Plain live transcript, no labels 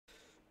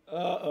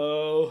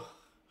Uh-oh.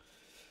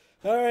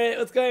 All right,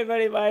 what's going on,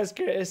 everybody? My name's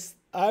Chris.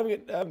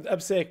 I'm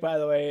sick, by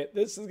the way.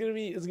 It's gonna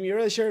be a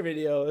really short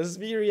video. This is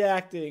me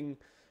reacting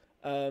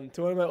to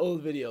one of my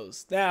old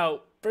videos.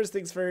 Now, first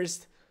things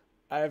first,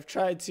 I've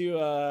tried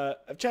to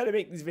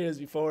make these videos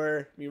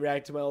before. Me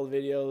react to my old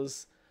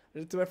videos.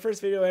 To my first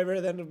video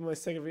ever, then my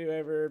second video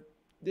ever.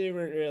 They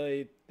wasn't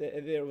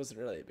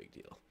really a big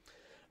deal.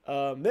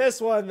 This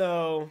one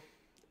though,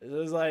 it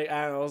was like,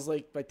 I don't know, it was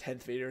like my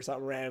 10th video or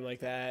something random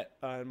like that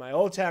on my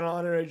old channel,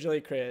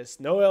 UnoriginallyChris,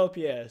 no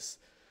LPS.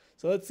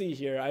 So let's see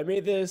here. I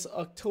made this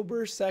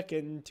October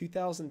 2nd,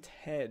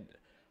 2010.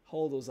 How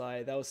old was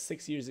I? That was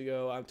 6 years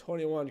ago. I'm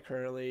 21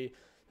 currently.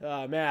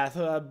 Math.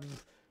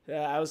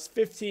 I was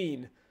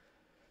 15.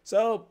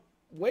 So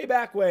way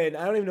back when,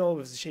 I don't even know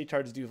if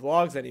Shaytards do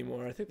vlogs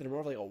anymore. I think they're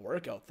more of like a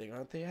workout thing,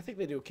 aren't they? I think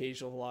they do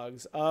occasional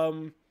vlogs.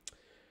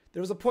 There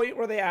was a point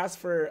where they asked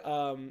for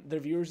their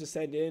viewers to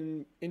send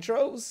in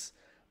intros,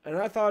 and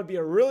I thought it'd be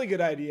a really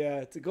good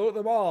idea to go to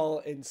them all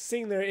and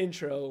sing their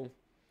intro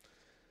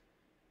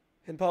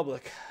in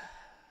public.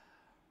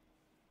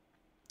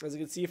 As you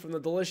can see from the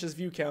delicious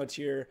view count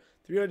here,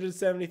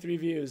 373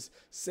 views,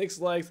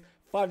 6 likes,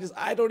 5 just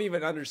I don't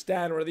even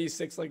understand where these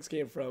 6 likes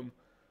came from.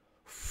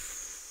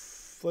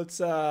 Let's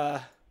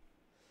get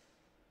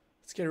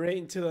right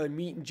into the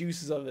meat and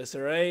juices of this,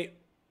 all right?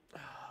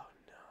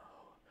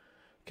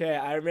 Okay,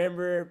 I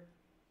remember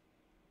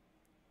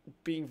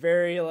being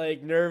very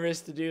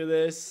nervous to do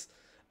this.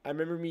 I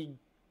remember me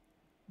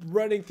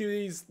running through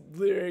these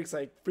lyrics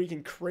like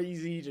freaking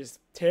crazy, just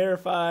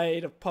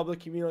terrified of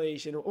public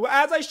humiliation,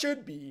 as I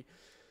should be.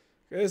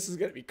 This is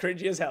gonna be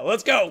cringy as hell.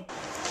 Let's go.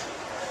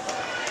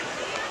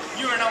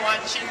 You are not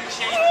watching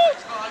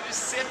Shaytards vlog.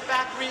 Just sit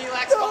back,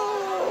 relax,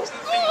 follow to the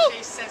things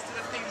Shay says, to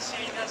the things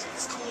Shay does with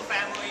his cool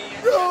family,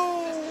 and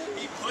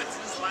he puts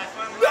his life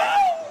on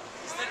line.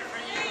 Instead of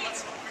for you,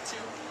 let's hope for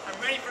two.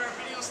 I'm ready for a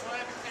video, so I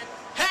have a clip.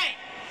 Hey,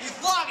 he's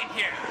vlogging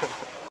here.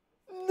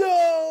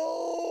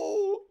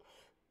 No.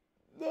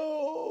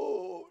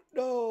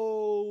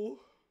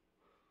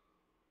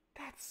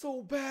 That's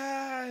so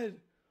bad.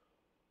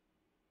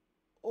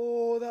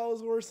 Oh, that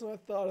was worse than I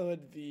thought it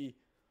would be.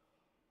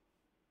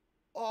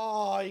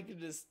 Oh, you can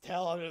just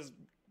tell I'm just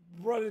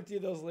running through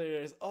those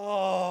lyrics.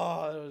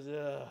 Oh, it was,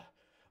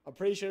 I'm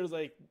pretty sure it was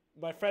like,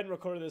 my friend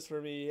recorded this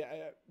for me.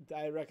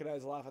 I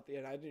recognized the laugh at the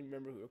end. I didn't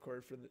remember who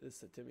recorded for this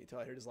to me until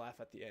I heard his laugh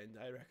at the end.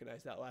 I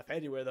recognized that laugh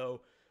anywhere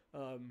though.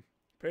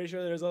 Pretty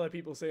sure there's other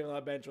people sitting on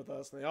that bench with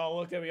us, and they all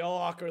looked at me all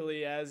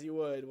awkwardly, as you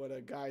would when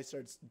a guy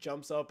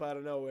jumps up out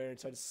of nowhere and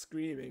starts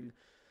screaming.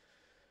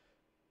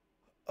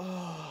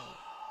 Oh.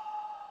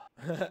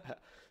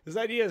 This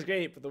idea is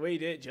great, but the way he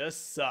did it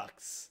just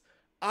sucks.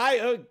 I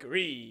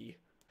agree.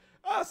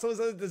 Ah, someone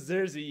says it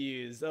deserves to be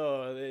used.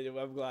 Oh,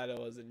 I'm glad it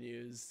wasn't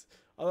used.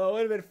 Although it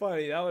would have been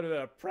funny. That would have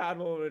been a proud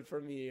moment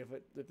for me if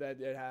that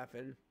did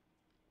happen.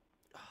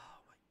 Oh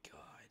my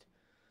god.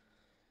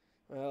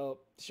 Well,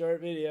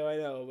 short video, I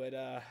know, but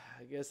I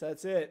guess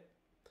that's it.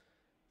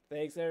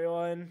 Thanks,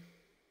 everyone.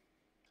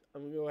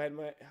 I'm gonna go ahead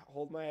and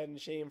hold my head in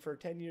shame for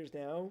 10 years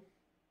now.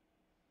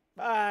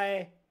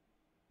 Bye.